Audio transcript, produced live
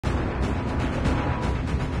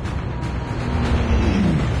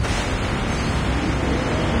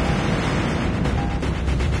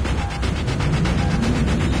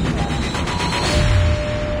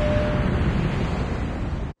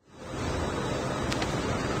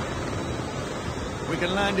We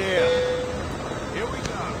can land here. Here we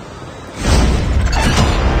go.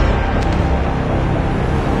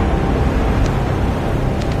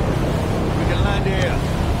 We can land here.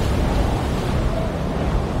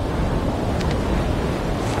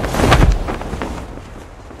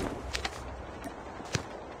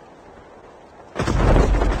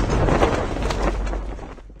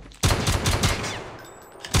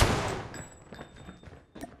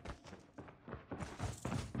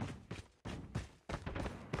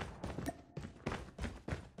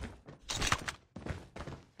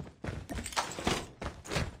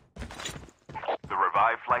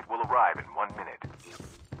 Flight will arrive in 1 minute.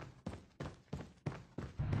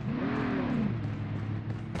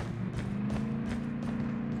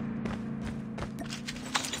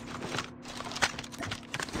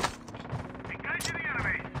 Engaging the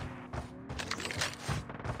enemies.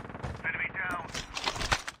 Enemy down.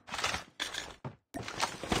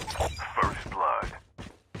 First blood.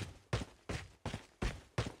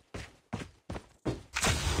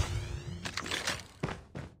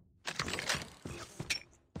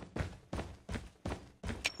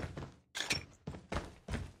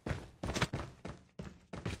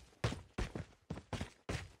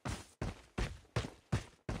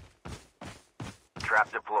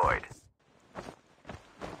 Trap deployed.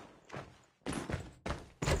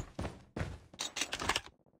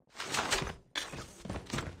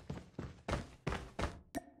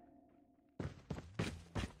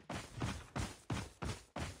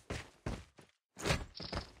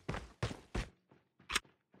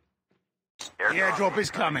 The airdrop is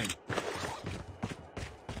coming.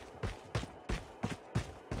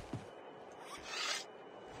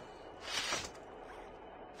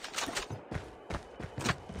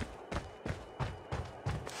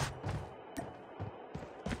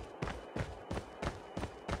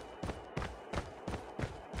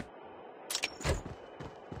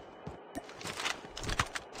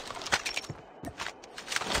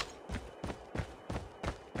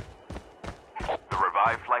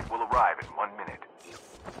 Flight will arrive in 1 minute.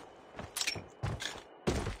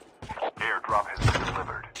 Airdrop has been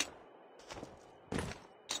delivered.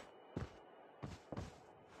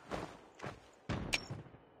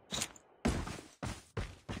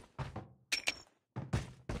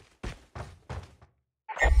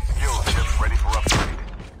 Fuel ship ready for upgrade.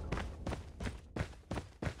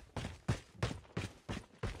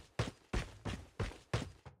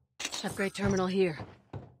 Upgrade terminal here.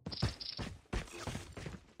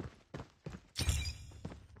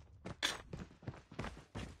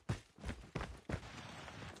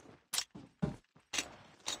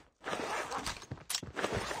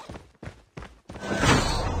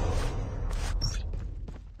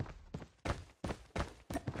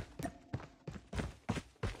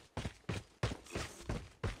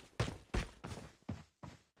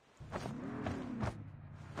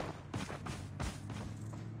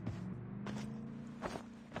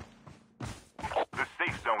 The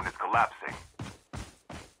safe zone is collapsing.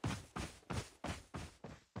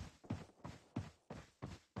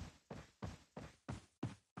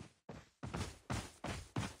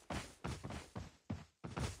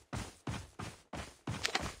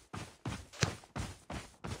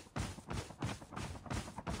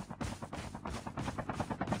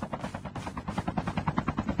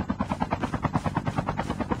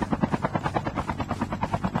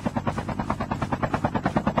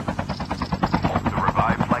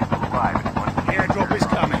 Airdrop is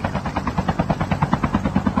coming.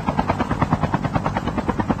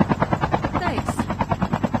 Thanks.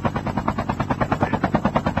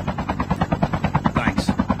 Thanks.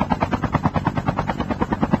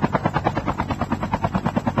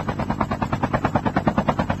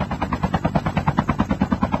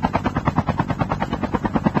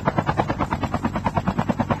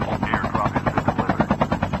 Airdrop has been delivered.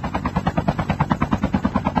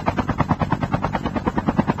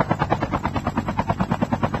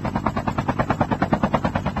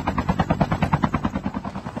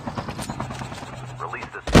 Release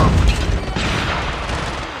the smoke.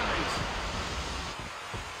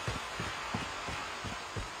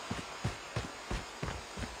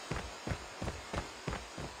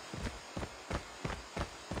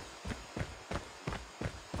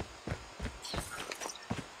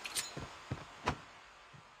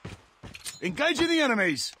 Engaging the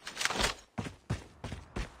enemies.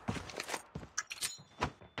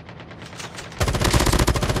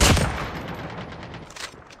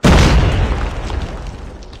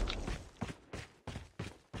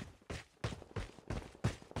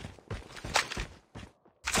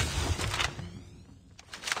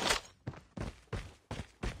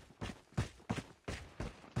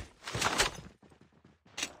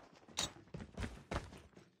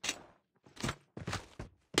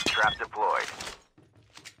 Trap deployed.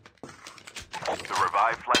 The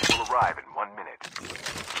revived flight will arrive in 1 minute.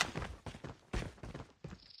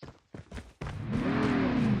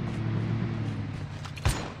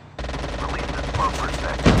 Release the smoke for a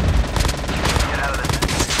second. Get out of this.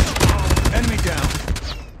 Enemy down.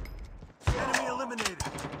 Enemy eliminated.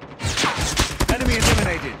 Enemy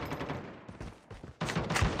eliminated.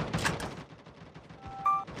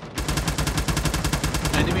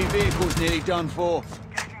 Enemy vehicle's nearly done for.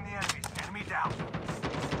 Engaging the enemies. Enemy down.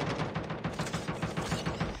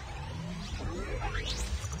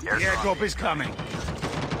 The airdrop is coming.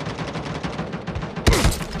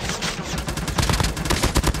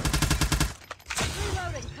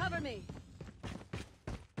 Reloading. Cover me.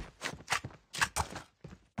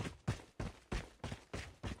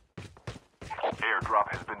 Airdrop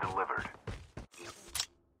has been delivered.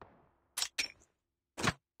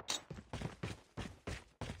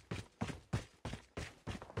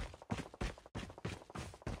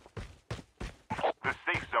 The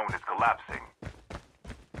safe zone is collapsing.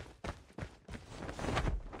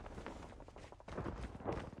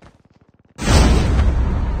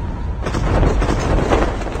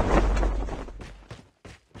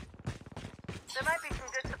 There might be some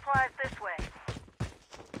good supplies this way.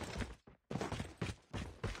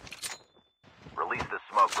 Release the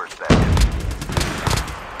smoke for a second.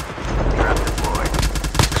 Trap deployed.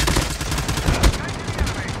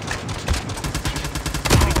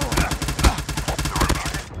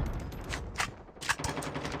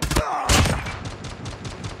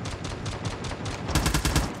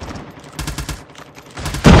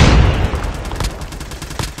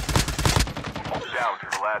 Down to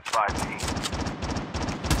the last 5 teams.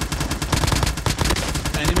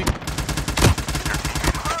 Enemy. Your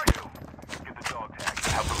teammate hurt you. Get the dog tag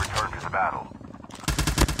and help them return to the battle.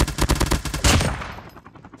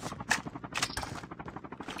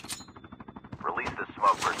 Release the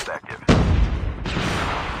smoke perspective.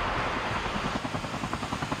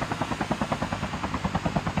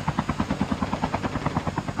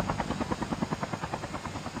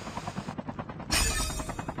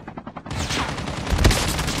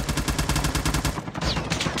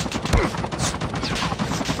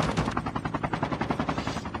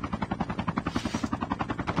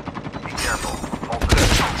 Be careful. Hold it.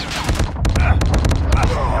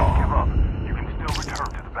 Don't give up. You can still return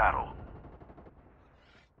to the battle.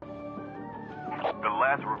 The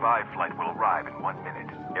last revived flight will arrive in 1 minute.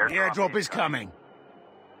 The airdrop is coming.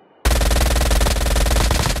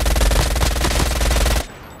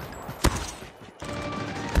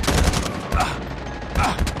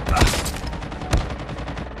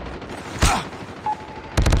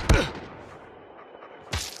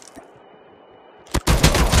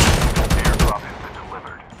 Airdrop has been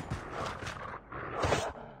delivered.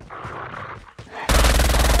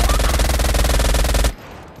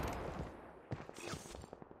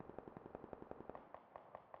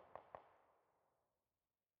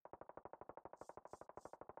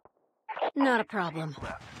 Not a problem.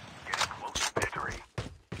 Left. Getting close to victory.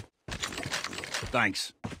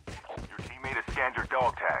 Thanks. Your teammate has scanned your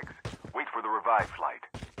dog tags. Wait for the revived flight.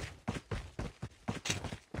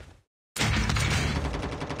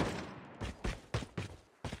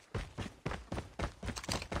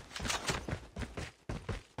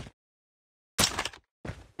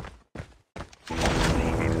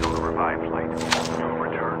 Teammate is on the revived flight. Soon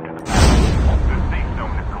return to the battle. The safe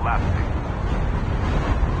zone is collapsing.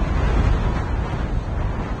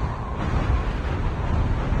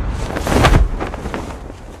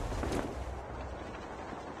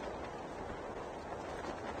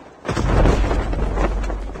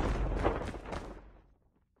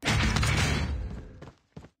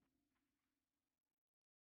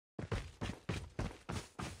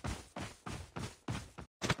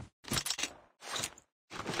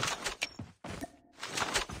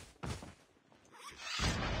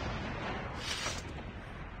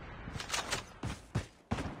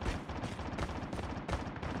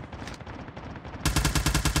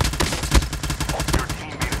 Your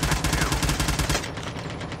teammate has been killed.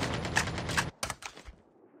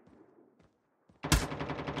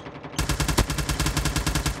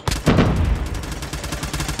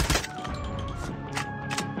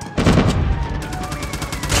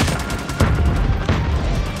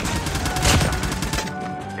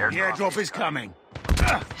 The airdrop is coming.